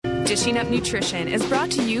Dishing Up Nutrition is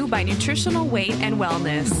brought to you by Nutritional Weight and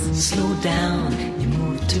Wellness. Slow down, you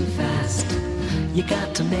move too fast. You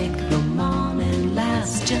got to make the morning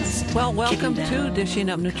last. Just well, welcome to Dishing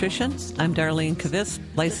Up Nutrition. I'm Darlene Kvist,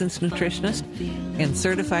 licensed nutritionist and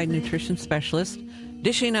certified nutrition specialist.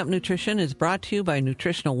 Dishing Up Nutrition is brought to you by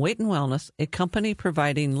Nutritional Weight and Wellness, a company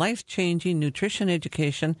providing life-changing nutrition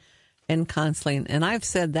education and counseling. And I've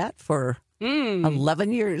said that for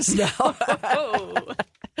 11 years now.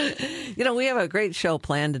 You know, we have a great show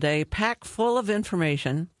planned today, packed full of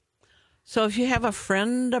information. So if you have a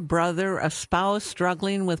friend, a brother, a spouse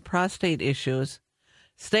struggling with prostate issues,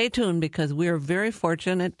 stay tuned because we are very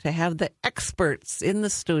fortunate to have the experts in the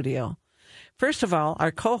studio. First of all,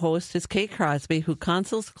 our co-host is Kate Crosby, who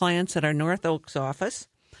consults clients at our North Oaks office,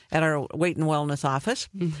 at our Weight and Wellness office.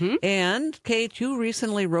 Mm-hmm. And, Kate, you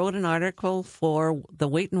recently wrote an article for the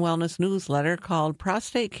Weight and Wellness newsletter called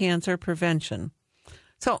Prostate Cancer Prevention.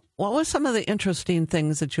 So what was some of the interesting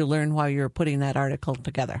things that you learned while you were putting that article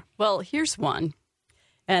together? Well, here's one.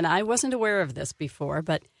 And I wasn't aware of this before,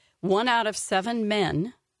 but 1 out of 7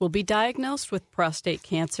 men will be diagnosed with prostate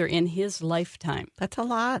cancer in his lifetime. That's a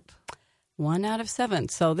lot. 1 out of 7.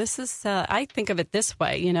 So this is, I think of it this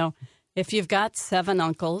way, you know, if you've got 7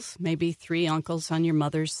 uncles, maybe 3 uncles on your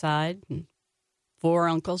mother's side, and 4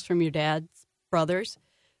 uncles from your dad's brothers,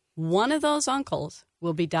 one of those uncles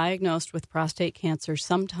will be diagnosed with prostate cancer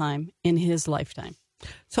sometime in his lifetime.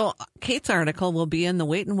 So Kate's article will be in the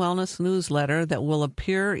Weight and Wellness newsletter that will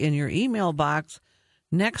appear in your email box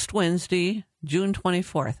next Wednesday, June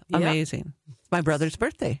 24th. Yep. Amazing. It's my brother's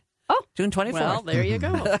birthday. Oh, June 24th. Well, there you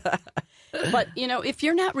go. But, you know, if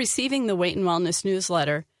you're not receiving the Weight and Wellness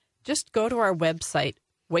newsletter, just go to our website,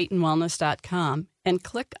 weightandwellness.com, and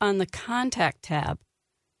click on the Contact tab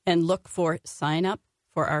and look for Sign Up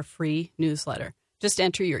for our free newsletter. Just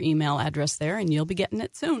enter your email address there, and you'll be getting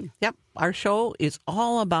it soon. Yep. Our show is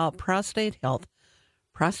all about prostate health,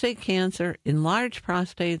 prostate cancer, enlarged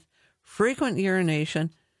prostate, frequent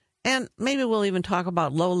urination, and maybe we'll even talk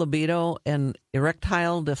about low libido and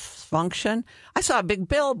erectile dysfunction. I saw a big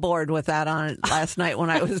billboard with that on it last night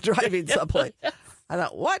when I was driving someplace. I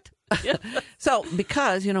thought, what? So,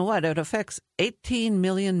 because, you know what, it affects 18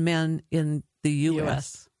 million men in the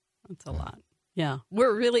U.S. That's a lot. Yeah,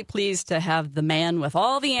 we're really pleased to have the man with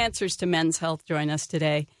all the answers to men's health join us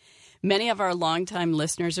today. Many of our longtime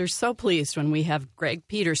listeners are so pleased when we have Greg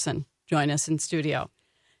Peterson join us in studio.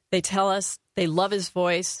 They tell us they love his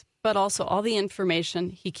voice, but also all the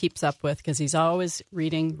information he keeps up with because he's always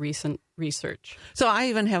reading recent research. So I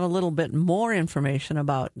even have a little bit more information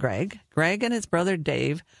about Greg. Greg and his brother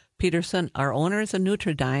Dave Peterson are owners of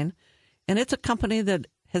Nutridyne, and it's a company that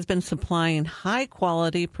has been supplying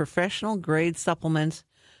high-quality, professional-grade supplements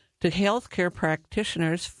to healthcare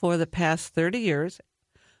practitioners for the past 30 years.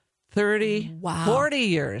 40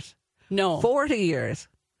 years. No. 40 years.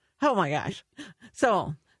 Oh, my gosh.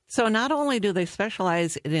 So not only do they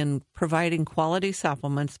specialize in providing quality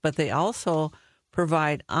supplements, but they also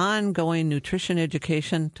provide ongoing nutrition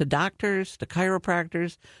education to doctors, to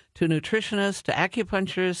chiropractors, to nutritionists, to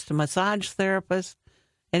acupuncturists, to massage therapists.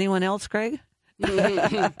 Anyone else, Greg?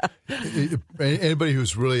 Anybody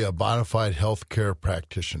who's really a bona fide healthcare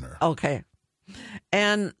practitioner. Okay.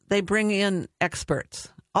 And they bring in experts,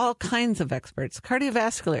 all kinds of experts,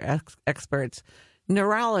 cardiovascular experts,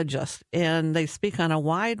 neurologists, and they speak on a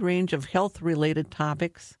wide range of health-related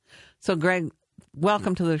topics. So, Greg,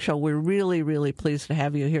 welcome to the show. We're really, really pleased to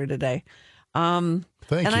have you here today. Thank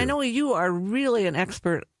you. And I know you are really an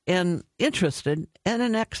expert and interested and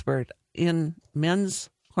an expert in men's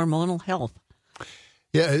hormonal health.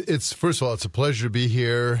 Yeah, first of all, it's a pleasure to be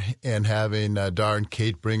here and having Dar and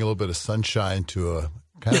Kate bring a little bit of sunshine to a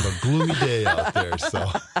kind of a gloomy day out there. So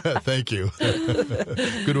thank you.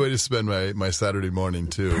 Good way to spend my Saturday morning,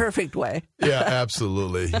 too. Perfect way. Yeah,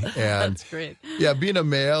 absolutely. And that's great. Yeah, being a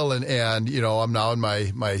male and you know, I'm now in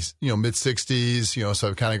my mid-60s, so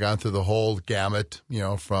I've kind of gone through the whole gamut,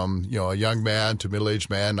 from, a young man to middle-aged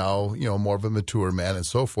man, now, more of a mature man and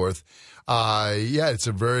so forth.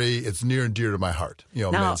 It's near and dear to my heart,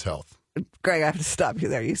 men's health. Greg, I have to stop you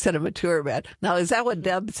there. You said a mature man. Now, is that what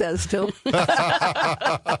Deb says, too?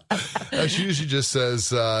 She usually just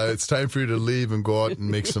says, it's time for you to leave and go out and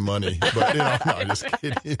make some money. But, no, just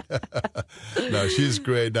kidding. No, she's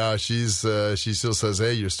great now. She still says,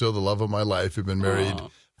 hey, you're still the love of my life. We've been married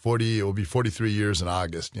it will be 43 years in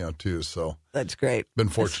August, too. So that's great. Been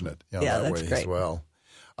fortunate, that way great. as well.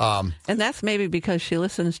 And that's maybe because she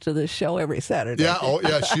listens to this show every Saturday.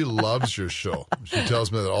 Yeah, she loves your show. She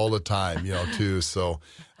tells me that all the time, too. So,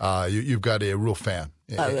 You've got a real fan.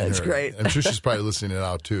 That's great. I'm sure she's probably listening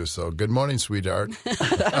now too. So good morning, sweetheart.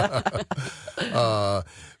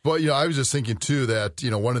 But I was just thinking too that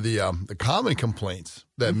one of the common complaints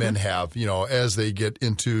that men have, as they get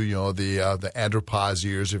into the andropause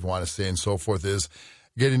years, if you want to say, and so forth, is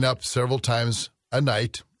getting up several times a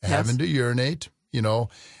night, having to urinate, and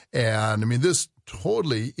I mean this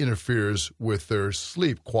totally interferes with their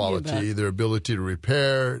sleep quality, their ability to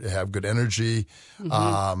repair, to have good energy,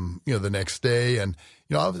 the next day. And,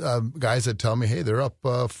 guys that tell me, hey, they're up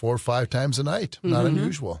 4 or 5 times a night. Not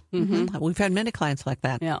unusual. We've had many clients like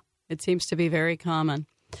that. Yeah, it seems to be very common.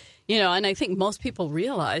 And I think most people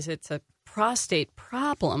realize it's a prostate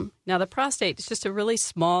problem. Now, the prostate is just a really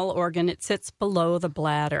small organ. It sits below the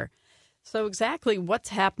bladder. So exactly what's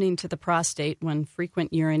happening to the prostate when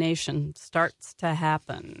frequent urination starts to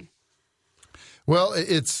happen? Well,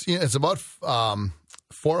 it's about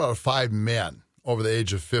 4 out of 5 men over the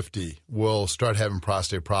age of 50 will start having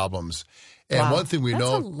prostate problems. And one thing we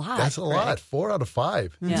know, that's a lot. 4 out of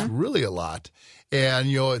 5. It's really a lot. And,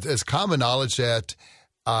 it's common knowledge that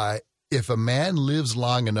if a man lives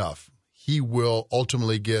long enough, he will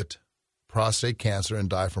ultimately get prostate cancer and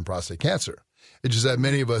die from prostate cancer. It's just that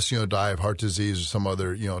many of us, die of heart disease or some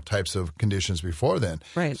other, types of conditions before then.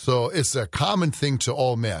 Right. So it's a common thing to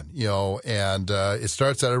all men, and it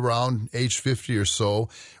starts at around age 50 or so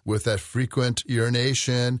with that frequent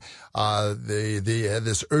urination. They have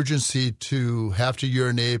this urgency to have to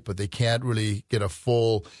urinate, but they can't really get a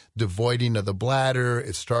full devoiding of the bladder.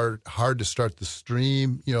 It's hard to start the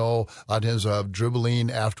stream, a lot of times they'll have dribbling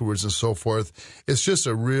afterwards and so forth. It's just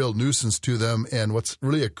a real nuisance to them. And what's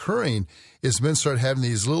really occurring is men start having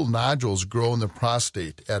these little nodules grow in the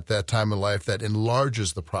prostate at that time of life that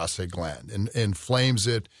enlarges the prostate gland and inflames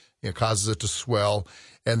it, causes it to swell.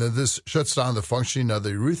 And then this shuts down the functioning of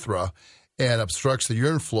the urethra and obstructs the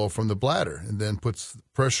urine flow from the bladder and then puts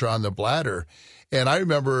pressure on the bladder. And I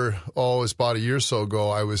remember, it was about a year or so ago,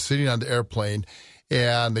 I was sitting on the airplane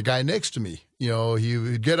and the guy next to me, he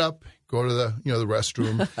would get up, go to the the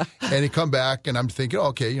restroom, and he'd come back, and I'm thinking,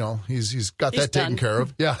 okay, he's got that taken care of,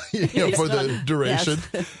 for the duration.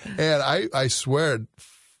 Yes. And I swear,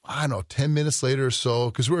 I don't know, 10 minutes later or so,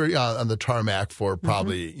 because we're on the tarmac for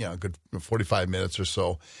probably a good 45 minutes or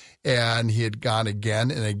so, and he had gone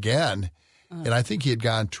again and again, and I think he had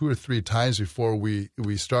gone 2 or 3 times before we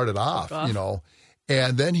started off,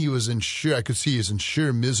 And then he was I could see he was in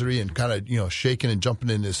sheer misery and kind of, shaking and jumping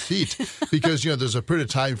in his seat because, there's a period of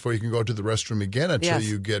time before you can go to the restroom again until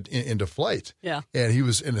you get into flight. Yeah. And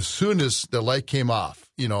and as soon as the light came off,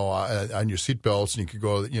 on your seat belts and you could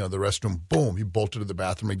go, the restroom, boom, he bolted to the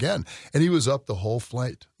bathroom again. And he was up the whole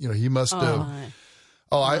flight. He must have.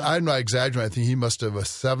 I'm not exaggerating. I think he must have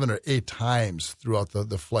 7 or 8 times throughout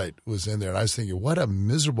the flight was in there. And I was thinking, what a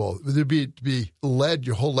miserable, to be led,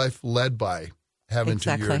 your whole life led by having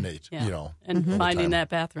to urinate, and finding that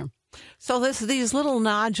bathroom. So these little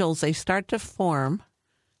nodules, they start to form,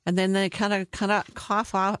 and then they kind of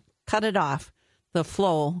cut it off, the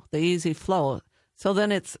flow, the easy flow. So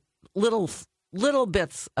then it's little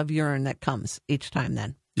bits of urine that comes each time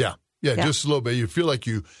then. Yeah, just a little bit. You feel like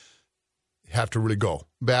you have to really go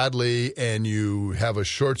badly, and you have a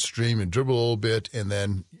short stream and dribble a little bit, and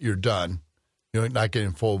then you're done. Not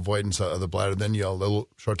getting full avoidance of the bladder. Then, a little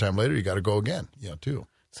short time later, you got to go again, too.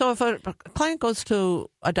 So if a client goes to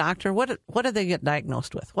a doctor, what do they get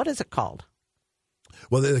diagnosed with? What is it called?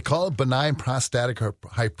 Well, they call it benign prostatic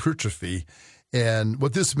hypertrophy. And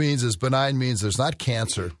what this means is benign means there's not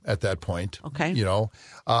cancer at that point. Okay.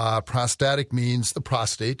 Prostatic means the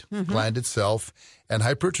prostate gland itself. And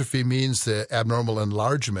hypertrophy means the abnormal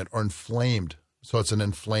enlargement or inflamed. So it's an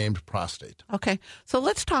inflamed prostate. Okay. So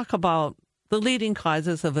let's talk about the leading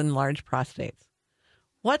causes of enlarged prostates.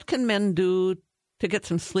 What can men do to get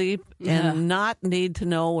some sleep and not need to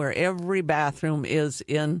know where every bathroom is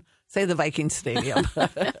in, say, the Vikings Stadium?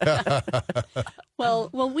 Well,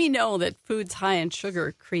 we know that foods high in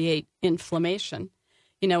sugar create inflammation.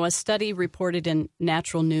 A study reported in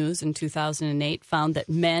Natural News in 2008 found that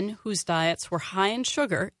men whose diets were high in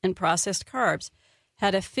sugar and processed carbs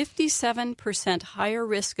had a 57% higher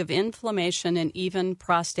risk of inflammation and even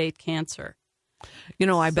prostate cancer.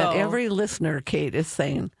 I bet every listener, Kate, is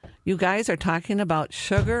saying, you guys are talking about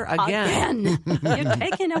sugar again. You're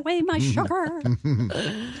taking away my sugar.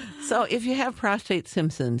 So if you have prostate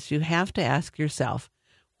symptoms, you have to ask yourself,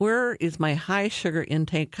 where is my high sugar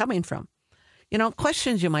intake coming from?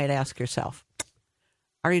 Questions you might ask yourself.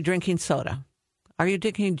 Are you drinking soda? Are you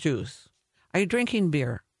drinking juice? Are you drinking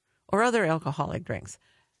beer or other alcoholic drinks?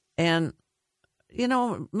 And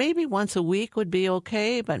maybe once a week would be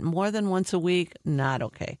okay, but more than once a week, not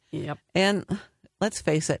okay. Yep. And let's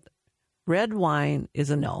face it, red wine is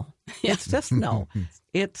a no. Yeah. It's just no.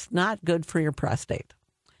 It's not good for your prostate.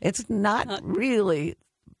 It's not really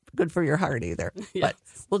good for your heart either. Yes. But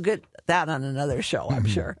we'll get that on another show, I'm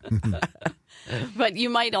sure. But you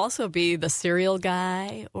might also be the cereal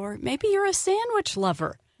guy, or maybe you're a sandwich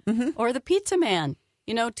lover, or the pizza man.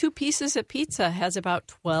 2 pieces of pizza has about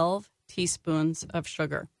 12 teaspoons of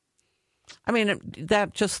sugar. I mean,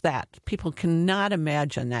 that. People cannot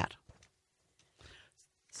imagine that.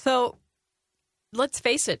 So let's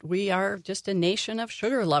face it, we are just a nation of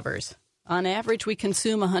sugar lovers. On average, we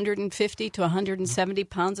consume 150 to 170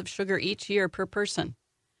 pounds of sugar each year per person.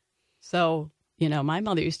 So, my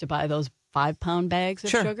mother used to buy those 5-pound bags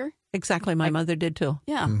of sugar. Exactly. My mother did too.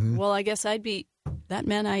 Yeah. Well, I guess that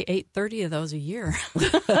meant I ate 30 of those a year.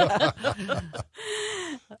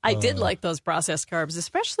 I did like those processed carbs,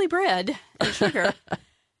 especially bread and sugar.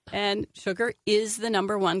 And sugar is the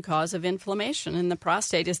number one cause of inflammation in the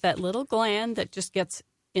prostate. Is that little gland that just gets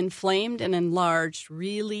inflamed and enlarged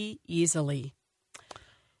really easily.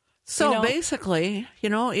 So basically,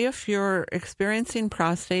 if you're experiencing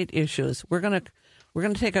prostate issues, we're gonna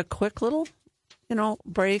take a quick little,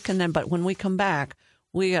 break, but when we come back,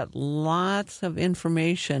 we got lots of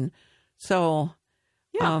information. So,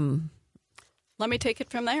 let me take it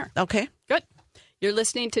from there. Okay, Good. You're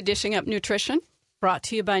listening to Dishing Up Nutrition, brought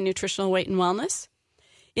to you by Nutritional Weight and Wellness.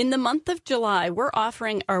 In the month of July, we're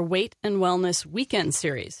offering our Weight and Wellness Weekend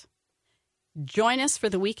Series. Join us for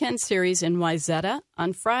the weekend series in Wayzata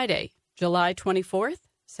on Friday, July 24th,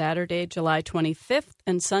 Saturday, July 25th,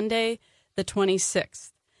 and Sunday, the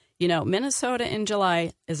 26th. Minnesota in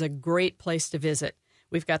July is a great place to visit.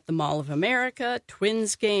 We've got the Mall of America,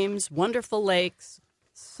 Twins games, wonderful lakes,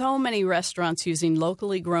 so many restaurants using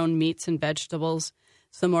locally grown meats and vegetables,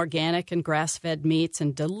 some organic and grass-fed meats,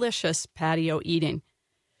 and delicious patio eating.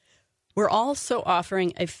 We're also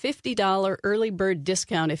offering a $50 early bird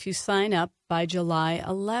discount if you sign up by July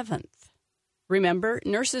 11th. Remember,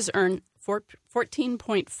 nurses earn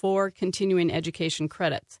 14.4 continuing education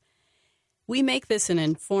credits. We make this an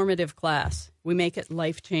informative class. We make it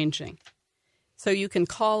life-changing. So you can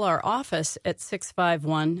call our office at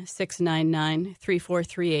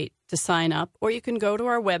 651-699-3438 to sign up, or you can go to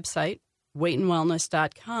our website,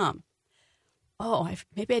 weightandwellness.com.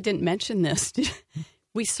 Maybe I didn't mention this.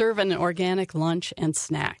 We serve an organic lunch and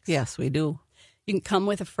snacks. Yes, we do. You can come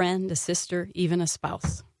with a friend, a sister, even a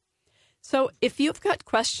spouse. So if you've got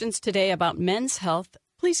questions today about men's health,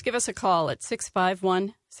 please give us a call at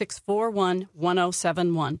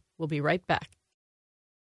 651-641-1071. We'll be right back.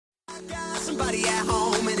 Well,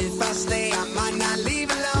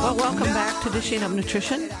 welcome back to Dishing Up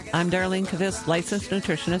Nutrition. I'm Darlene Kavis, licensed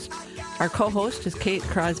nutritionist. Our co-host is Kate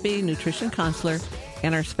Crosby, nutrition counselor.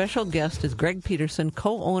 And our special guest is Greg Peterson,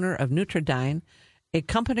 co-owner of Nutridyne, a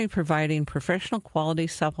company providing professional quality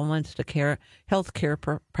supplements to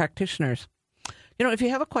healthcare practitioners. If you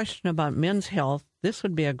have a question about men's health, this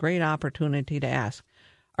would be a great opportunity to ask.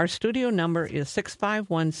 Our studio number is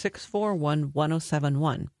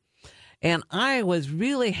 651-641-1071. And I was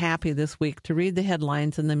really happy this week to read the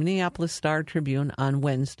headlines in the Minneapolis Star-Tribune on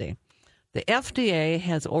Wednesday. The FDA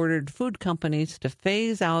has ordered food companies to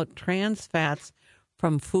phase out trans fats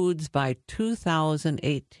from foods by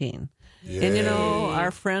 2018. Yay. And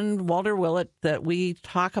our friend Walter Willett that we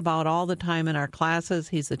talk about all the time in our classes,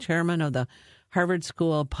 he's the chairman of the Harvard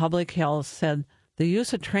School of Public Health, said the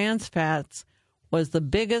use of trans fats was the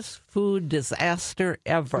biggest food disaster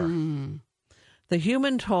ever. The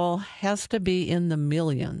human toll has to be in the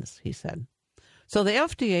millions, he said. So the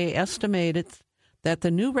FDA estimated that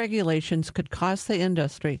the new regulations could cost the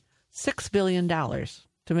industry $6 billion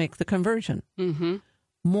to make the conversion.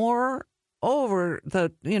 More over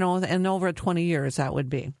and over 20 years that would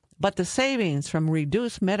be. But the savings from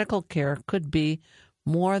reduced medical care could be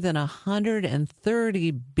more than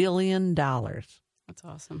 $130 billion. That's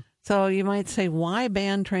awesome. So you might say, why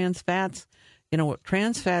ban trans fats?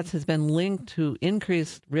 Trans fats has been linked to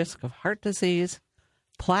increased risk of heart disease,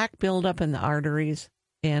 plaque buildup in the arteries,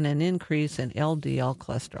 and an increase in LDL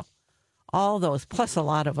cholesterol. All those, plus a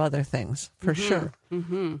lot of other things, for sure.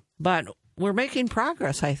 But we're making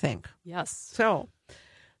progress, I think. Yes. So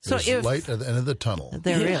there's light at the end of the tunnel.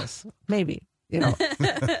 There is. Maybe. It'll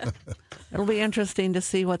be interesting to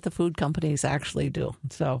see what the food companies actually do.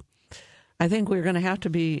 So I think we're going to have to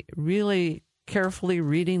be really carefully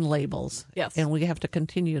reading labels. Yes. And we have to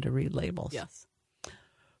continue to read labels. Yes.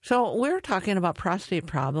 So we're talking about prostate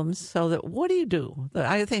problems. So that what do you do?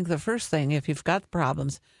 I think the first thing, if you've got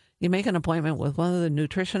problems, you make an appointment with one of the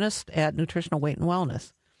nutritionists at Nutritional Weight and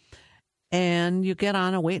Wellness, and you get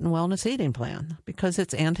on a weight and wellness eating plan because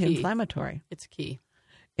it's anti-inflammatory. It's key.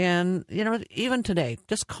 And, even today,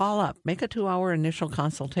 just call up. Make a 2-hour initial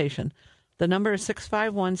consultation. The number is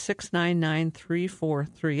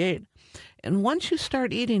 651-699-3438. And once you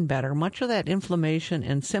start eating better, much of that inflammation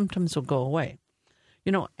and symptoms will go away.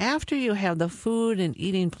 After you have the food and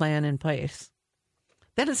eating plan in place,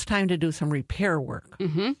 then it's time to do some repair work.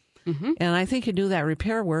 Mm-hmm. Mm-hmm. And I think you do that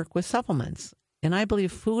repair work with supplements. And I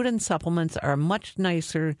believe food and supplements are much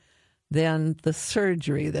nicer than the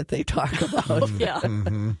surgery that they talk about. Yeah.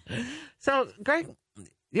 Mm-hmm. So, Greg,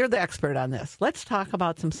 you're the expert on this. Let's talk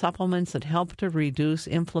about some supplements that help to reduce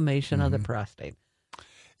inflammation of the prostate.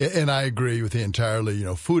 And I agree with you entirely.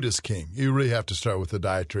 Food is king. You really have to start with the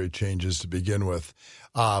dietary changes to begin with.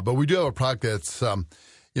 But we do have a product that's,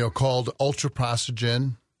 called Ultra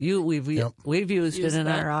Prostogen. We've used it in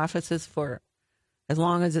our offices for as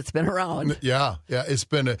long as it's been around. Yeah. It's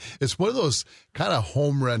one of those kind of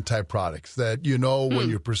home run type products that when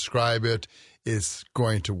you prescribe it, it's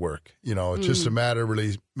going to work. It's just a matter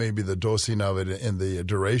really maybe the dosing of it and the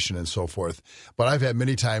duration and so forth. But I've had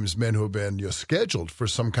many times men who have been scheduled for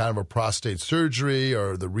some kind of a prostate surgery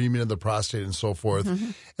or the reaming of the prostate and so forth.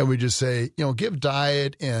 Mm-hmm. And we just say, give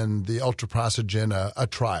diet and the Ultra Prostogen a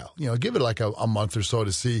trial. Give it like a month or so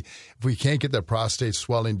to see if we can't get that prostate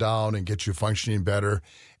swelling down and get you functioning better.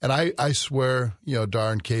 And I swear,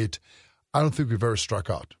 Dar and Kate, I don't think we've ever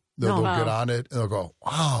struck out. They'll get on it and they'll go,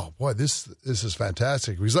 wow, boy, this is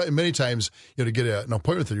fantastic. Because many times, to get an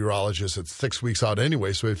appointment with a urologist, it's 6 weeks out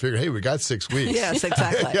anyway. So we figure, hey, we got 6 weeks. Yes,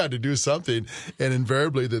 exactly. To do something. And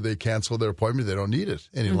invariably, they cancel their appointment. They don't need it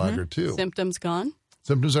any longer, too. Symptoms gone?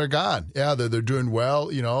 Symptoms are gone. Yeah, they're doing well,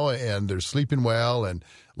 and they're sleeping well, and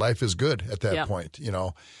life is good at that point,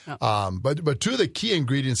 Yep. But two of the key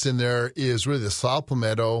ingredients in there is really the saw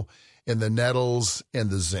palmetto and the nettles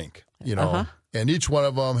and the zinc, And each one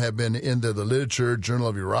of them have been into the literature, Journal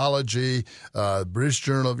of Urology, British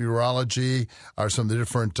Journal of Urology, are some of the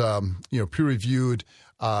different, peer-reviewed,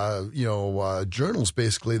 journals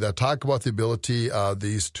basically that talk about the ability of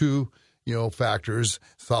these two, factors,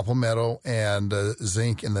 saw palmetto and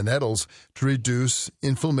zinc in the nettles, to reduce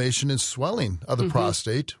inflammation and swelling of the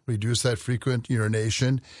prostate, reduce that frequent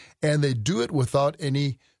urination, and they do it without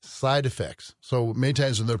any side effects. So many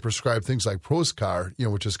times when they're prescribed things like Proscar,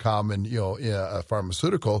 which is common, in a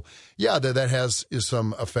pharmaceutical, that has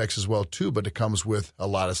some effects as well too, but it comes with a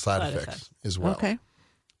lot of side effects as well. Okay.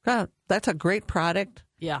 That's a great product.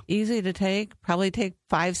 Yeah. Easy to take. Probably take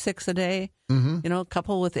 5-6 a day. Mm-hmm. A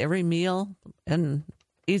couple with every meal, and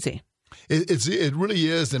easy. It really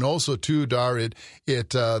is, and also too, Dar,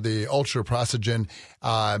 the Ultra Prostogen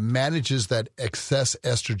manages that excess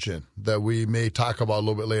estrogen that we may talk about a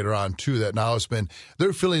little bit later on too. That now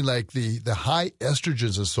they're feeling like the high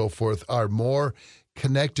estrogens and so forth are more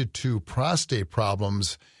connected to prostate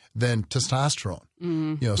problems than testosterone.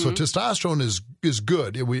 Mm-hmm. So testosterone is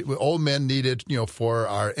good. All men need it, for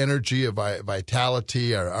our energy, our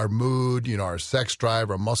vitality, our mood, our sex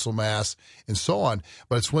drive, our muscle mass, and so on.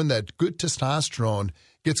 But it's when that good testosterone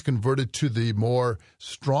gets converted to the more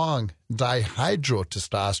strong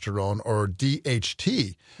dihydrotestosterone, or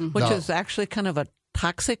DHT, which is actually kind of a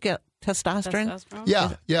toxic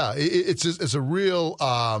testosterone. Yeah. It's a real,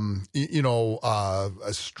 a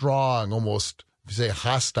strong, almost, if you say,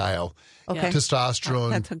 hostile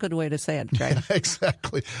testosterone. That's a good way to say it, right?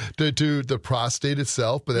 Exactly. To the prostate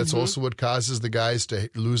itself, but that's also what causes the guys to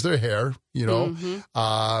lose their hair,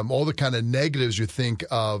 all the kind of negatives you think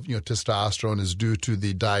of, testosterone is due to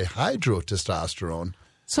the dihydrotestosterone.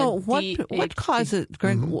 So what causes,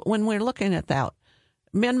 Greg, when we're looking at that,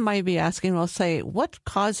 men might be asking, what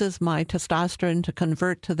causes my testosterone to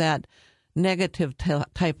convert to that negative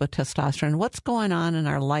type of testosterone? What's going on in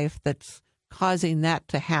our life that's causing that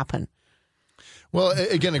to happen? Well,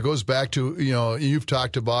 again, it goes back to, you've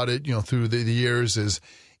talked about it, through the years, is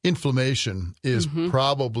inflammation is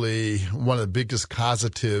probably one of the biggest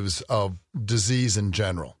causatives of disease in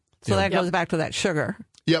general. So that goes back to that sugar.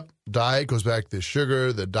 Yep. Diet goes back to the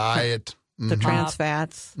sugar, the diet. The trans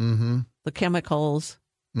fats, the chemicals,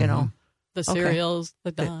 The cereals,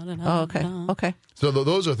 Okay. So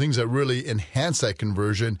those are things that really enhance that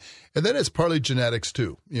conversion. And then it's partly genetics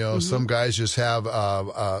too. Some guys just have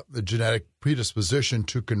a genetic predisposition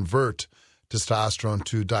to convert testosterone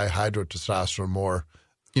to dihydrotestosterone more,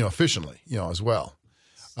 efficiently, as well.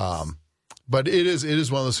 But it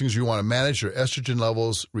is one of those things you want to manage your estrogen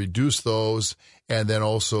levels, reduce those, and then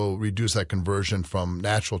also reduce that conversion from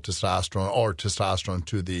natural testosterone or testosterone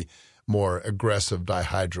to the more aggressive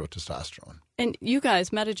dihydrotestosterone. And you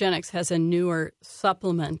guys, Metagenics has a newer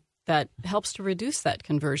supplement that helps to reduce that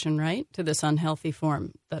conversion, right, to this unhealthy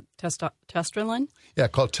form, the testosterone? Yeah,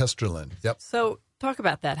 called testosterone. Yep. So talk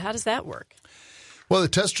about that. How does that work? Well, the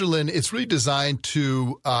testosterone, it's really designed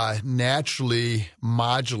to naturally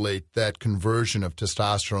modulate that conversion of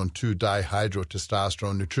testosterone to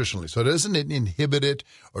dihydrotestosterone nutritionally. So it doesn't inhibit it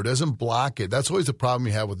or doesn't block it. That's always the problem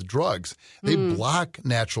you have with the drugs. They block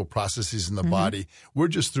natural processes in the body. We're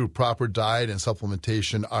just through proper diet and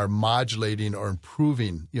supplementation are modulating or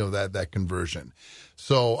improving, that conversion.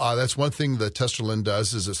 So that's one thing that testosterone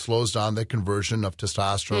does is it slows down the conversion of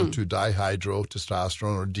testosterone to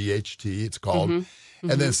dihydrotestosterone or DHT, it's called.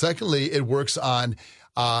 And then secondly, it works on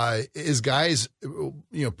as guys,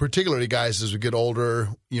 particularly guys as we get older,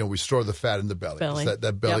 we store the fat in the belly. It's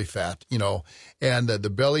that belly fat, and the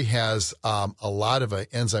belly has a lot of an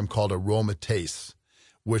enzyme called aromatase,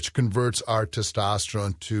 which converts our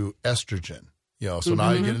testosterone to estrogen. So now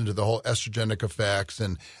you get into the whole estrogenic effects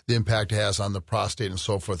and the impact it has on the prostate and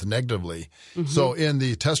so forth negatively. So in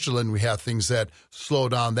the testosterone, we have things that slow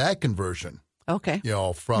down that conversion. Okay.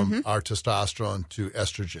 From our testosterone to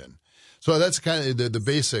estrogen. So that's kind of the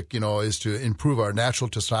basic, is to improve our natural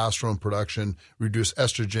testosterone production, reduce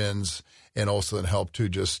estrogens, and also then help to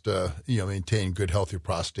just, maintain good, healthy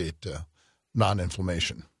prostate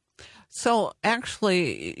non-inflammation. So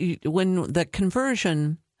actually, when the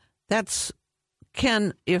conversion, if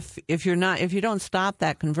you don't stop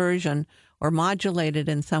that conversion or modulate it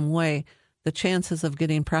in some way, the chances of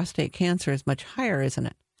getting prostate cancer is much higher, isn't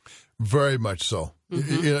it? Very much so.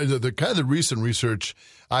 The kind of the recent research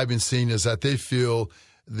I've been seeing is that they feel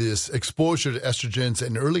this exposure to estrogens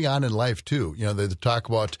and early on in life too. They talk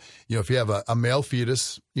about, if you have a male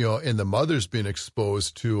fetus, and the mother's been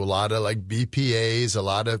exposed to a lot of like BPAs, a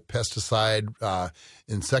lot of pesticide,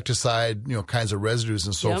 insecticide, kinds of residues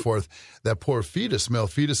and so forth, that poor male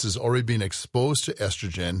fetus is already being exposed to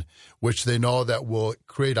estrogen, which they know that will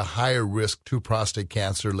create a higher risk to prostate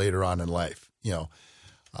cancer later on in life,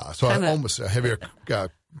 So almost a heavier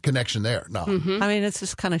connection there. No. I mean, it's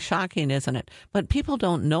just kind of shocking, isn't it? But people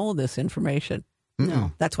don't know this information.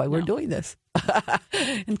 No. That's why we're doing this.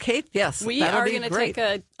 And Kate, yes. We are going to take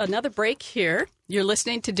another break here. You're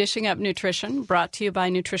listening to Dishing Up Nutrition, brought to you by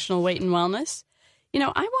Nutritional Weight and Wellness. I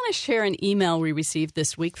want to share an email we received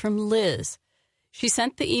this week from Liz. She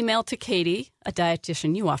sent the email to Katie, a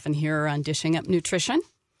dietitian you often hear on Dishing Up Nutrition.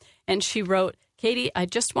 And she wrote, Katie, I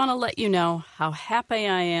just want to let you know how happy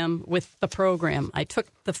I am with the program. I took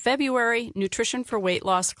the February Nutrition for Weight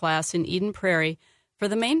Loss class in Eden Prairie for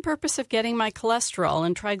the main purpose of getting my cholesterol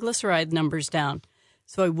and triglyceride numbers down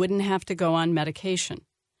so I wouldn't have to go on medication.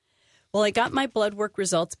 Well, I got my blood work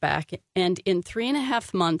results back, and in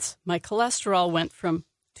 3.5 months, my cholesterol went from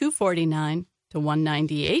 249 to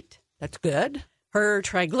 198. That's good. Her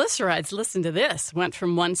triglycerides, listen to this, went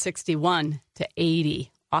from 161 to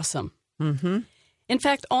 80. Awesome. In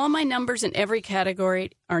fact, all my numbers in every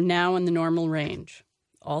category are now in the normal range.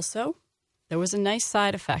 Also, there was a nice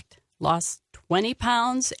side effect. Lost 20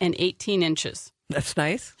 pounds and 18 inches. That's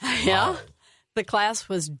nice. Yeah. Wow. The class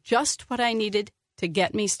was just what I needed to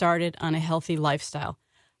get me started on a healthy lifestyle.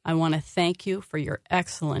 I want to thank you for your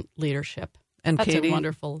excellent leadership. And that's Katie, a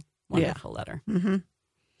wonderful letter.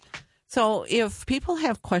 So if people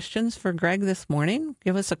have questions for Greg this morning,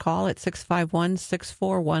 give us a call at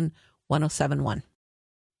 651-641-1071.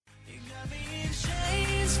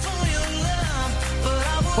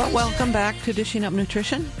 Well, welcome back to Dishing Up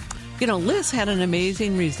Nutrition. Liz had an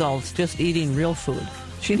amazing results just eating real food.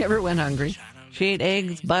 She never went hungry. She ate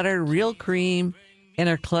eggs, butter, real cream, and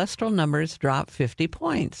her cholesterol numbers dropped 50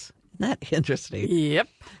 points. Isn't that interesting? Yep.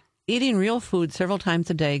 Eating real food several times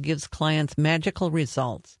a day gives clients magical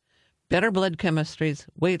results. Better blood chemistries,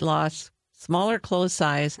 weight loss, smaller clothes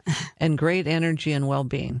size, and great energy and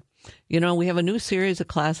well-being. We have a new series of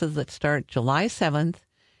classes that start July 7th,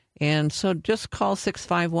 and so just call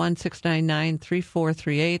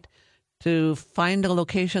 651-699-3438 to find a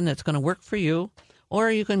location that's going to work for you,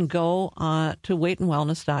 or you can go to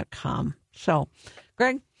weightandwellness.com. So,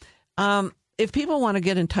 Greg, if people want to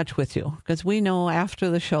get in touch with you, because we know after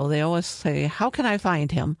the show they always say, how can I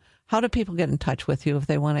find him? How do people get in touch with you if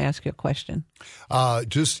they want to ask you a question?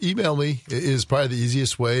 Just email me is probably the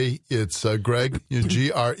easiest way. It's Greg, Greg,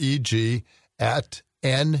 at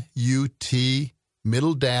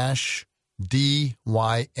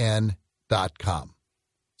nut-dyn.com.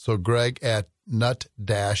 So Greg at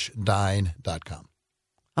nut-dyn.com.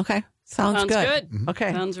 Okay. Sounds good. Mm-hmm.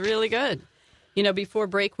 Okay. Sounds really good. Before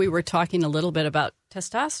break, we were talking a little bit about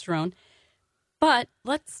testosterone, but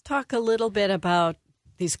let's talk a little bit about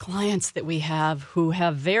these clients that we have who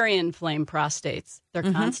have very inflamed prostates. They're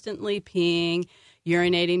constantly peeing,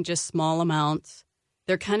 urinating just small amounts.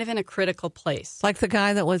 They're kind of in a critical place. Like the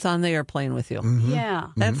guy that was on the airplane with you. Yeah.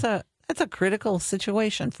 That's a critical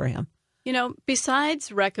situation for him. You know,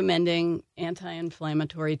 besides recommending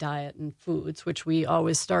anti-inflammatory diet and foods, which we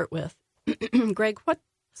always start with, Greg, what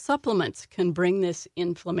supplements can bring this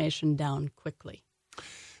inflammation down quickly?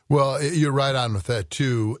 Well, you're right on with that,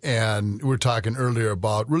 too. And we're talking earlier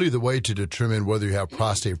about really the way to determine whether you have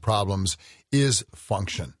prostate problems is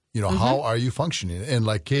function. You know, how are you functioning? And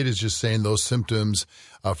like Kate is just saying, those symptoms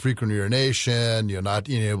of frequent urination, you're not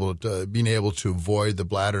being able to avoid the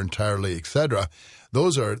bladder entirely, et cetera.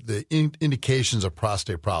 Those are the indications of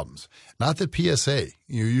prostate problems, not the PSA.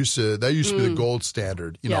 That used to be the gold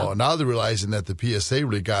standard, you know. And now they're realizing that the PSA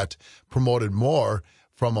really got promoted more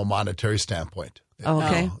from a monetary standpoint.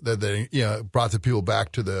 Okay. That they brought the people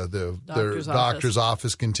back to their doctor's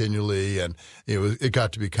office continually, and it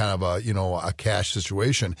got to be kind of a cash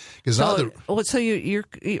situation. So what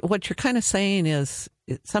you're kind of saying is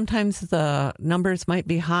sometimes the numbers might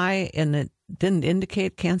be high and it didn't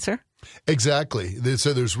indicate cancer. Exactly.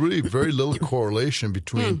 So there's really very little correlation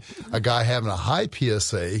between a guy having a high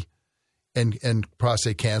PSA and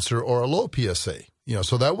prostate cancer or a low PSA.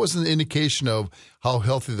 So that wasn't an indication of how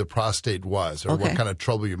healthy the prostate was or what kind of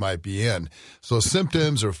trouble you might be in. So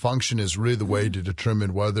symptoms or function is really the way to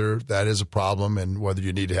determine whether that is a problem and whether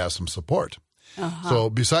you need to have some support. So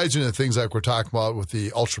besides the things like we're talking about with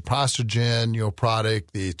the ultraprostogen,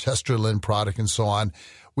 product, the testosterone product, and so on,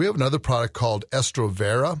 we have another product called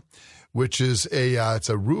Estrovera, which is it's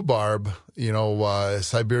a rhubarb,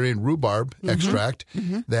 Siberian rhubarb extract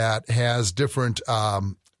that has different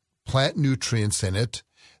plant nutrients in it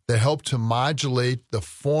that help to modulate the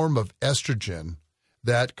form of estrogen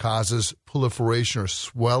that causes proliferation or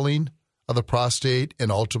swelling of the prostate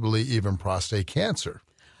and ultimately even prostate cancer.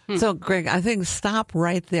 So, Greg, I think stop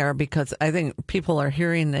right there because I think people are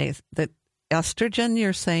hearing that estrogen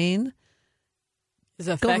you're saying is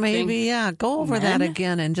affecting go over that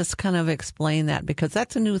again and just kind of explain that because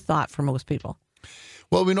that's a new thought for most people.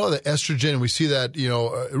 Well, we know that estrogen, we see that,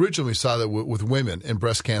 originally we saw that with women and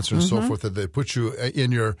breast cancer and so forth, that they put you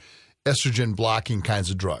in your estrogen blocking kinds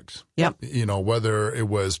of drugs. Yep. Whether it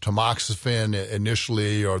was tamoxifen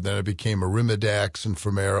initially or then it became Arimidex and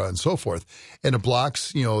Femera and so forth. And it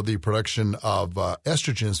blocks, the production of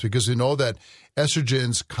estrogens because we know that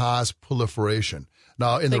estrogens cause proliferation.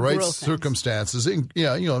 Now, in the right circumstances, in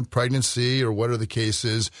pregnancy or whatever the case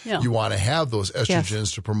is, you want to have those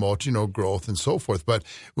estrogens to promote, growth and so forth. But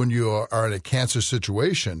when you are in a cancer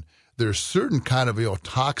situation, there's certain kind of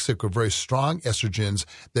toxic or very strong estrogens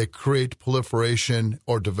that create proliferation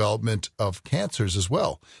or development of cancers as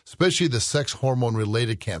well, especially the sex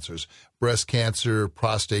hormone-related cancers, breast cancer,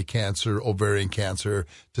 prostate cancer, ovarian cancer,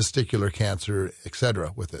 testicular cancer, et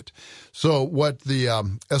cetera, with it. So what the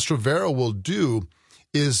Estrovera will do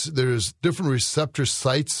is there's different receptor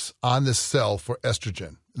sites on the cell for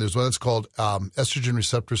estrogen. There's one that's called estrogen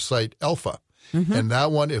receptor site alpha. And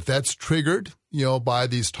that one, if that's triggered, by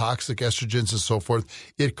these toxic estrogens and so forth,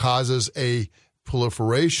 it causes a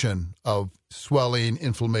proliferation of swelling,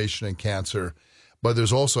 inflammation, and cancer. But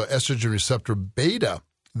there's also estrogen receptor beta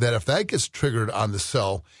that if that gets triggered on the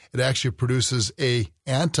cell, it actually produces a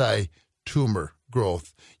anti-tumor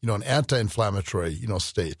growth, an anti-inflammatory,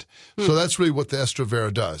 state. So that's really what the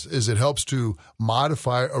Estrovera does, is it helps to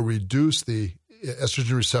modify or reduce the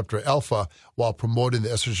estrogen receptor alpha while promoting the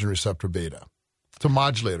estrogen receptor beta. It's a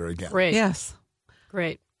modulator again. Great. Yes.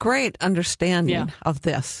 Great understanding of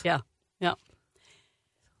this. Yeah.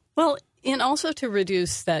 Well, and also to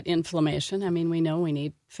reduce that inflammation, we know we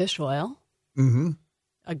need fish oil,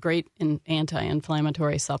 a great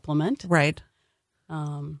anti-inflammatory supplement. Right.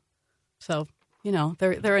 So,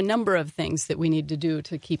 there are a number of things that we need to do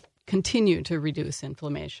to continue to reduce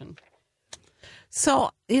inflammation.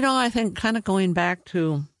 So, I think kind of going back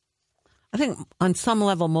to, I think on some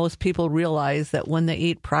level, most people realize that when they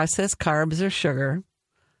eat processed carbs or sugar,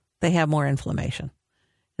 they have more inflammation.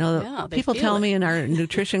 People tell me in our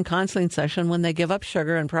nutrition counseling session when they give up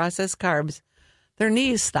sugar and processed carbs, their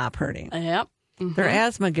knees stop hurting. Yep. Their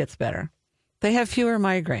asthma gets better. They have fewer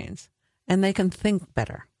migraines and they can think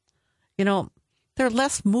better. They're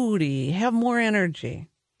less moody, have more energy.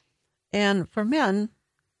 And for men,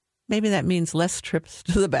 maybe that means less trips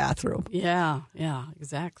to the bathroom. Yeah,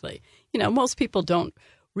 exactly. Most people don't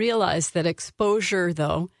realize that exposure,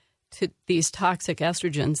 though, to these toxic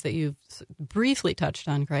estrogens that you've briefly touched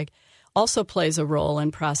on, Greg, also plays a role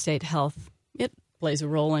in prostate health. It plays a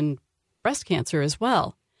role in breast cancer as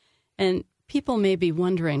well. And people may be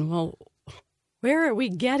wondering, well, Where are we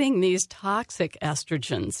getting these toxic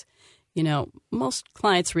estrogens? You know, most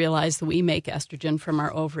clients realize that we make estrogen from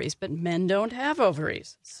our ovaries, but men don't have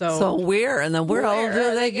ovaries. So where in the world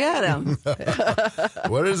do they get them?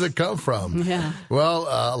 Where does it come from? Yeah. Well,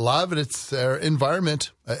 a lot of it's their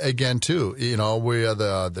environment, again, too. You know, we are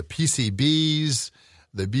the PCBs,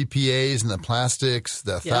 the BPAs, and the plastics,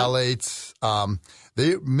 the phthalates.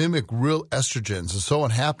 They mimic real estrogens. And so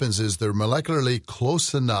what happens is they're molecularly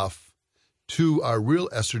close enough to our real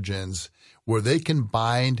estrogens where they can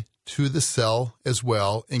bind to the cell as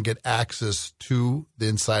well and get access to the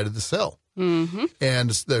inside of the cell. Mm-hmm.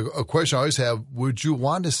 And a question I always have, would you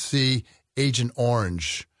want to see Agent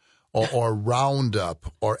Orange or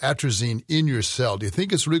Roundup or atrazine in your cell? Do you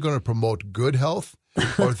think it's really going to promote good health?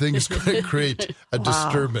 Or think it's going to create a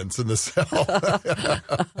disturbance in the cell?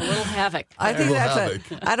 A little havoc. I think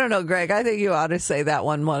I don't know, Greg. I think you ought to say that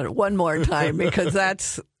one more time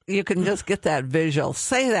because you can just get that visual.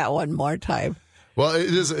 Say that one more time. Well,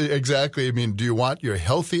 it is exactly. I mean, do you want your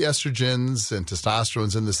healthy estrogens and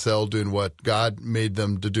testosterones in the cell doing what God made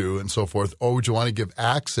them to do and so forth? Or would you want to give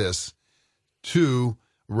access to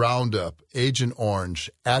Roundup, Agent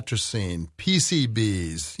Orange, atrazine,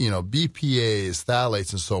 PCBs, BPAs,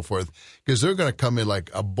 phthalates, and so forth, because they're going to come in like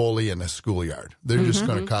a bully in a schoolyard. They're just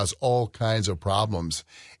going to cause all kinds of problems.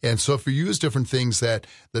 And so if you use different things that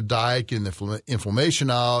the diet, getting the inflammation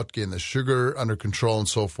out, getting the sugar under control and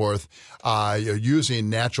so forth, you're using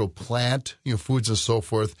natural plant foods and so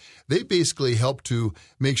forth, they basically help to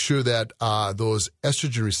make sure that those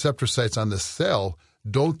estrogen receptor sites on the cell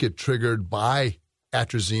don't get triggered by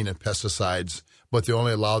atrazine and pesticides, but they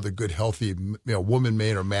only allow the good, healthy,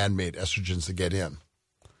 woman-made or man-made estrogens to get in.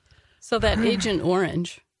 So that Agent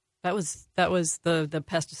Orange, that was the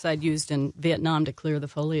pesticide used in Vietnam to clear the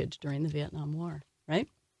foliage during the Vietnam War, right?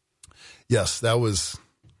 Yes, that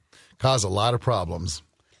caused a lot of problems.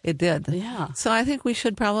 It did. Yeah. So I think we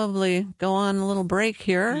should probably go on a little break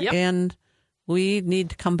here, and we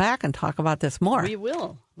need to come back and talk about this more. We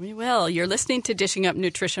will. You're listening to Dishing Up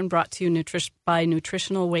Nutrition, brought to you by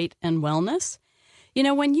Nutritional Weight and Wellness. You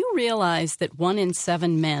know, when you realize that 1 in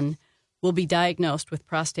 7 men will be diagnosed with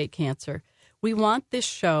prostate cancer, we want this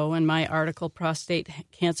show and my article, Prostate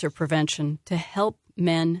Cancer Prevention, to help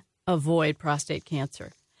men avoid prostate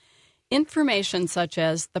cancer. Information such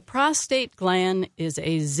as the prostate gland is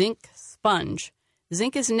a zinc sponge.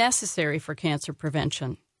 Zinc is necessary for cancer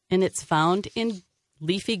prevention, and it's found in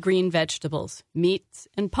leafy green vegetables, meats,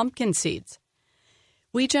 and pumpkin seeds.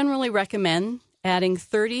 We generally recommend adding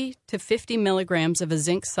 30 to 50 milligrams of a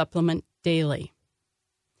zinc supplement daily.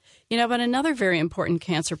 But another very important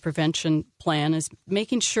cancer prevention plan is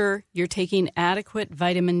making sure you're taking adequate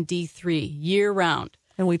vitamin D3 year-round.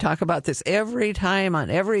 And we talk about this every time on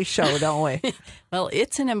every show, don't we? Well,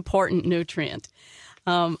 it's an important nutrient.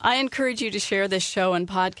 I encourage you to share this show and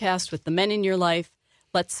podcast with the men in your life.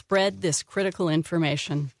 Let's spread this critical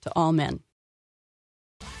information to all men.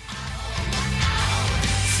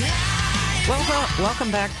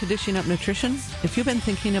 Welcome back to Dishing Up Nutrition. If you've been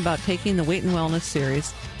thinking about taking the Weight and Wellness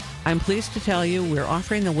series, I'm pleased to tell you we're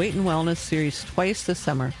offering the Weight and Wellness series twice this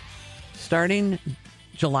summer, starting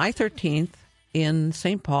July 13th in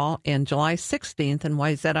St. Paul and July 16th in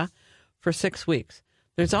Wayzata for 6 weeks.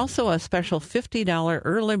 There's also a special $50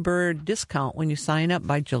 early bird discount when you sign up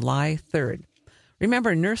by July 3rd.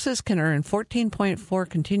 Remember, nurses can earn 14.4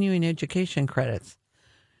 continuing education credits.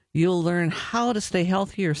 You'll learn how to stay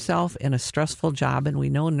healthy yourself in a stressful job, and we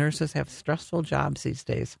know nurses have stressful jobs these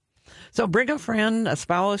days. So bring a friend, a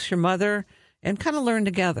spouse, your mother, and kind of learn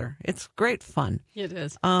together. It's great fun. It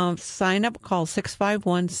is. Sign up, call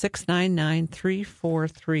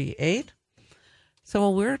 651-699-3438.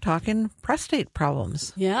 So we're talking prostate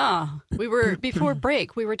problems. Yeah. Before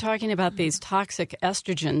break, we were talking about these toxic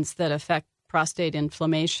estrogens that affect prostate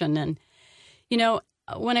inflammation. And,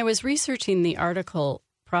 when I was researching the article,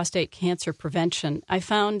 Prostate Cancer Prevention, I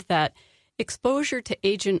found that exposure to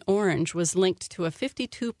Agent Orange was linked to a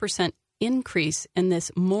 52% increase in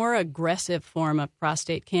this more aggressive form of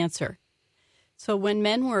prostate cancer. So when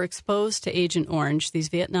men were exposed to Agent Orange, these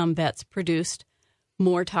Vietnam vets produced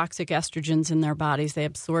more toxic estrogens in their bodies. They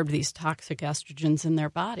absorbed these toxic estrogens in their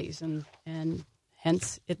bodies, and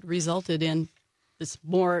hence it resulted in this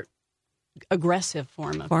more aggressive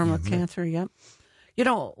form of cancer. Yep.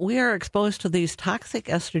 We are exposed to these toxic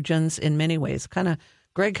estrogens in many ways.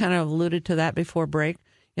 Greg kind of alluded to that before break.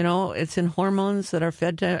 It's in hormones that are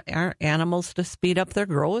fed to our animals to speed up their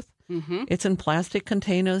growth. Mm-hmm. It's in plastic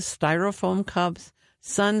containers, styrofoam cups,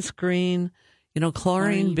 sunscreen,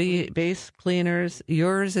 chlorine-based cleaners.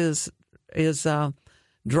 Yours is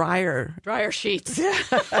dryer sheets.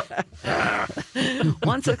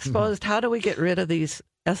 Once exposed, how do we get rid of these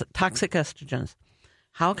toxic estrogens?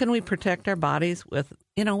 How can we protect our bodies with,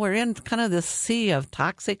 we're in kind of this sea of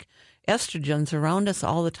toxic estrogens around us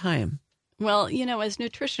all the time. Well, as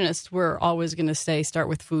nutritionists, we're always going to say start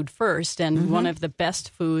with food first. And one of the best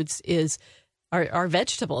foods is our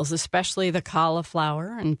vegetables, especially the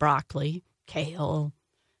cauliflower and broccoli, kale,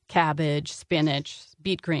 cabbage, spinach,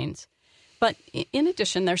 beet greens. But in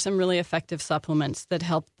addition, there's some really effective supplements that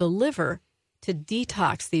help the liver to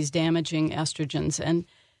detox these damaging estrogens. And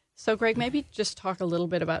so, Greg, maybe just talk a little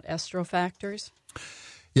bit about estrofactors.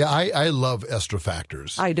 Yeah, I love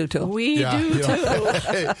estrofactors. I do too. We do too.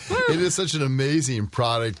 It is such an amazing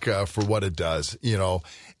product for what it does,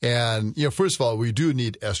 And, first of all, we do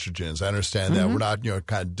need estrogens. I understand that. We're not,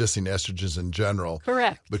 kind of dissing estrogens in general.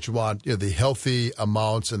 Correct. But you want the healthy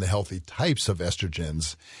amounts and the healthy types of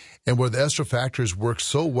estrogens. And where the estrofactors work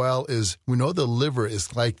so well is we know the liver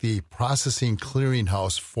is like the processing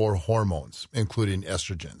clearinghouse for hormones, including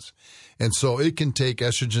estrogens. And so it can take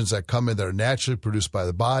estrogens that come in that are naturally produced by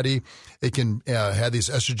the body. It can have these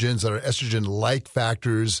estrogens that are estrogen-like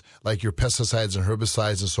factors, like your pesticides and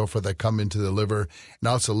herbicides and so forth that come into the liver.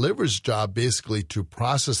 Now it's the liver's job basically to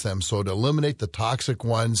process them, so to eliminate the toxic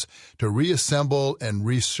ones, to reassemble and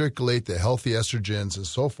recirculate the healthy estrogens and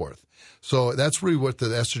so forth. So that's really what the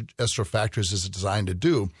estrofactors is designed to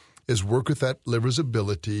do, is work with that liver's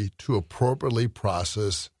ability to appropriately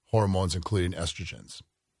process hormones, including estrogens.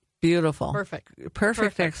 Beautiful.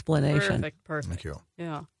 Perfect explanation. Perfect. Thank you.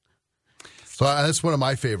 Yeah. So that's one of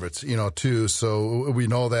my favorites, too. So we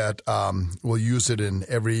know that we'll use it in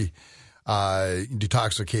every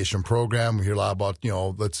detoxification program. We hear a lot about,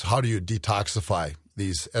 how do you detoxify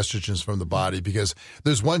these estrogens from the body? Because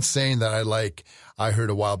there's one saying that I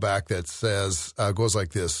heard a while back that says, goes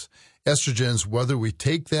like this: estrogens, whether we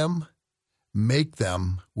take them, make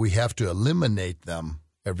them, we have to eliminate them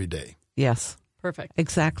every day. Yes. Perfect.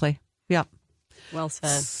 Exactly. Yep. Well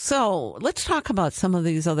said. So let's talk about some of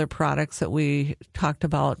these other products that we talked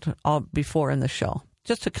about before in the show,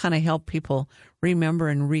 just to kind of help people remember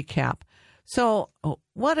and recap. So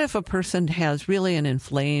what if a person has really an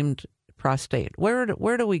inflamed prostate? Where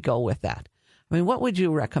do we go with that? I mean, what would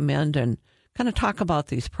you recommend? And kind of talk about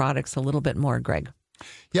these products a little bit more, Greg.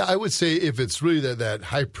 Yeah, I would say if it's really that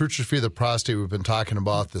hypertrophy of the prostate we've been talking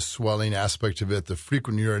about, the swelling aspect of it, the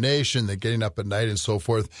frequent urination, the getting up at night and so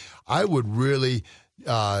forth, I would really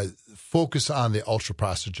focus on the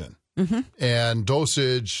ultraprostogen. Mm-hmm. And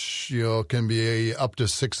dosage, can be up to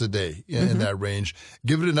 6 a day in that range.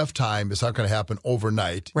 Give it enough time. It's not going to happen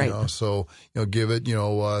overnight. Right. So, give it, 2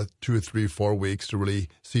 or 3, 4 weeks to really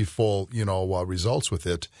see full, results with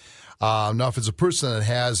it. Now, if it's a person that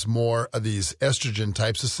has more of these estrogen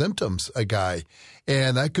types of symptoms, a guy,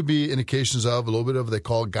 and that could be indications of a little bit of what they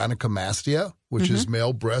call gynecomastia, which is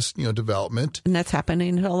male breast, development. And that's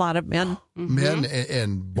happening to a lot of men. Men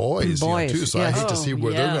and boys, too. So yes. I hate to see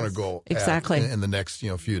where they're going to go exactly in the next,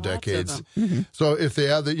 few decades. Mm-hmm. So if they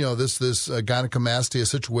have, this gynecomastia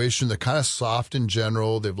situation, they're kind of soft in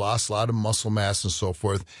general, they've lost a lot of muscle mass and so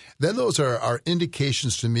forth, then those are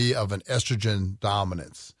indications to me of an estrogen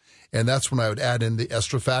dominance. And that's when I would add in the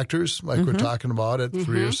estrofactors, like we're talking about at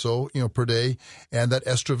 3 or so, per day, and that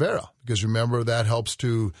Estrovera, because remember that helps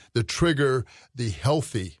to trigger the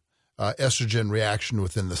healthy estrogen reaction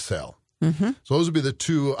within the cell. Mm-hmm. So those would be the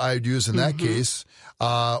two I'd use in that case.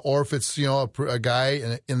 Or if it's, a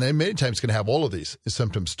guy, and then many times can have all of these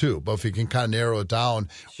symptoms too, but if you can kind of narrow it down,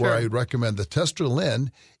 where I would recommend the testosterone,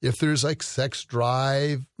 if there's like sex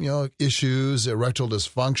drive, issues, erectile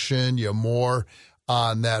dysfunction, more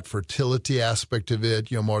on that fertility aspect of it,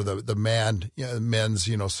 more the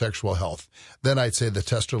men's, sexual health, then I'd say the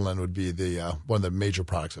testosterone would be the one of the major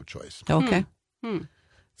products of choice. Okay.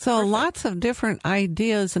 So lots of different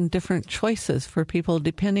ideas and different choices for people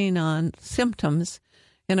depending on symptoms.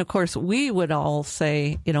 And of course, we would all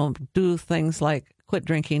say, do things like quit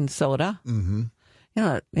drinking soda. Mm-hmm.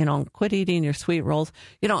 Quit eating your sweet rolls.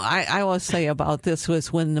 I always say about this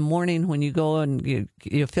was when the morning when you go and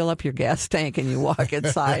you fill up your gas tank and you walk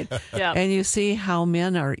inside and you see how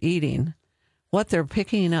men are eating, what they're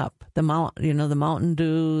picking up, the Mountain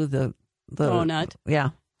Dew, the donut.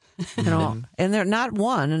 Yeah. And they're not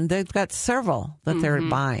one, and they've got several that they're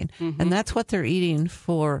buying. Mm-hmm. And that's what they're eating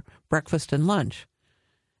for breakfast and lunch.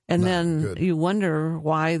 And then you wonder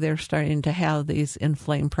why they're starting to have these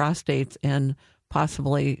inflamed prostates and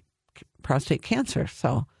possibly prostate cancer.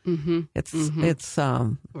 So it's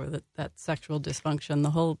or that sexual dysfunction. The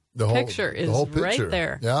whole picture is right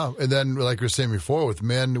there. Yeah, and then like we were saying before, with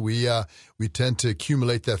men, we tend to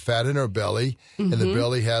accumulate that fat in our belly, and the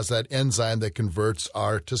belly has that enzyme that converts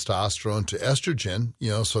our testosterone to estrogen.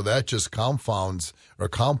 So that just compounds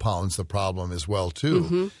the problem as well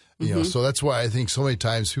too. So that's why I think so many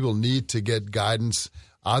times people need to get guidance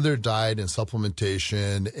on their diet and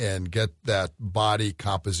supplementation and get that body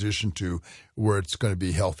composition to where it's going to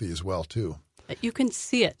be healthy as well too. You can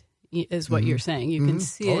see it, is what you're saying. You can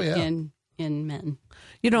see it in men.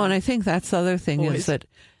 And I think that's the other thing is that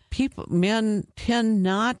men tend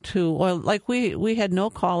not to, well, like we had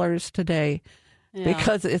no callers today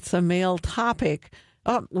because it's a male topic.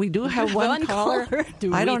 Oh, we do have one caller.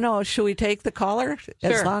 I don't know. Should we take the caller? Sure.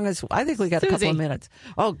 As long as I think we got a couple of minutes.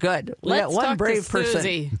 Oh, good. We got one brave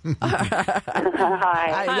person.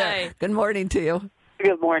 Hi. There. Good morning to you.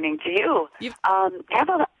 Good morning to you. I have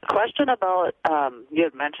a question about, you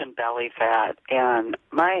had mentioned belly fat, and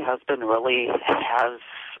my husband really has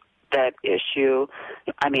that issue.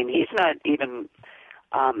 I mean, he's not even,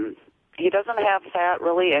 he doesn't have fat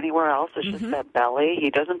really anywhere else. It's just that belly. He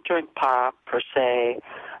doesn't drink pop per se.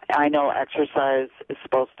 I know exercise is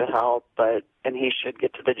supposed to help, and he should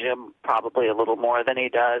get to the gym probably a little more than he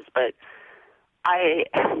does. But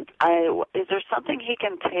is there something he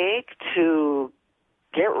can take to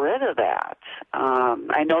get rid of that?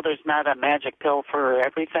 I know there's not a magic pill for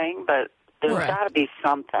everything, but there's got to be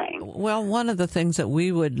something. Well, one of the things that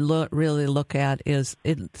we would really look at is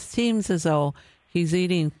it seems as though he's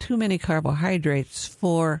eating too many carbohydrates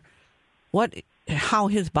for how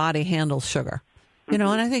his body handles sugar. And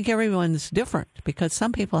I think everyone's different because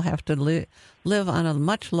some people have to live on a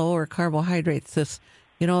much lower carbohydrates,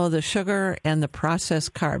 the sugar and the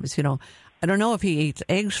processed carbs. I don't know if he eats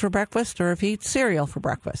eggs for breakfast or if he eats cereal for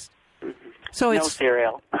breakfast. So no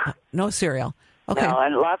cereal. No cereal. Okay. No,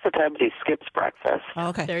 and lots of times he skips breakfast.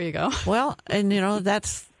 Okay. There you go. Well, and that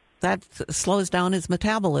slows down his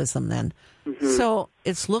metabolism then. So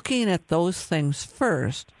it's looking at those things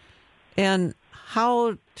first and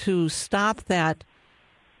how to stop that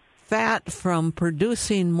fat from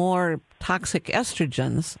producing more toxic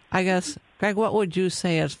estrogens. I guess, Greg, what would you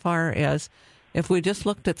say as far as if we just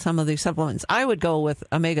looked at some of these supplements? I would go with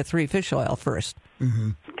omega-3 fish oil first.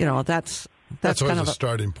 That's always kind of a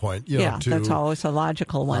starting point. That's always a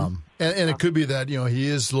logical one. And it could be that, he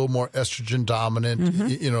is a little more estrogen dominant,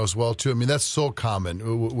 as well, too. I mean, that's so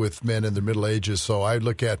common with men in their middle ages. So I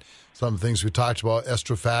look at some things we talked about,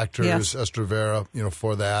 estrofactors, Estrovera,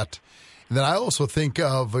 for that. And then I also think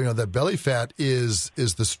of, that belly fat is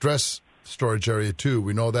the stress storage area too.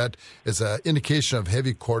 We know that it's an indication of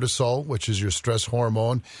heavy cortisol, which is your stress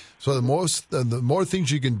hormone. So the more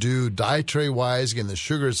things you can do dietary wise, getting the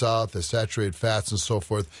sugars out, the saturated fats and so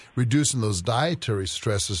forth, reducing those dietary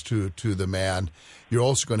stresses to the man, you're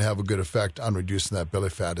also going to have a good effect on reducing that belly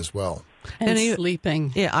fat as well. And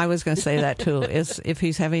sleeping. Yeah, I was going to say that too, is if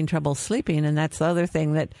he's having trouble sleeping. And that's the other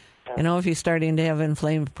thing that, if he's starting to have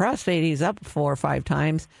inflamed prostate, he's up 4 or 5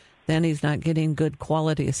 times, then he's not getting good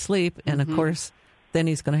quality of sleep. And, of course, then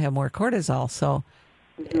he's going to have more cortisol. So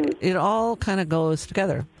it all kind of goes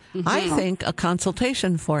together. I think a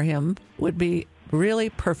consultation for him would be really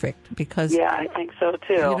perfect because... Yeah, I think so,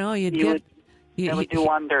 too. It would do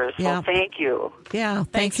wonders. Yeah. So thank you. Yeah,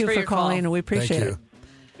 thank you for calling, and we appreciate it.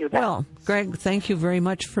 Well, Greg, thank you very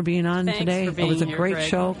much for being on today. It was a great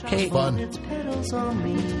show. Kate. Fun.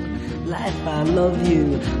 Life, I love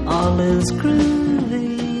you. All is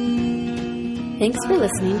groovy. Thanks for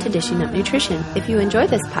listening to Dishing Up Nutrition. If you enjoy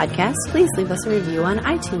this podcast, please leave us a review on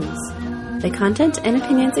iTunes. The content and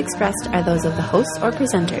opinions expressed are those of the hosts or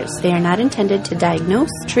presenters. They are not intended to diagnose,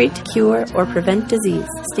 treat, cure, or prevent disease.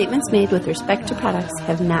 Statements made with respect to products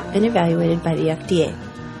have not been evaluated by the FDA.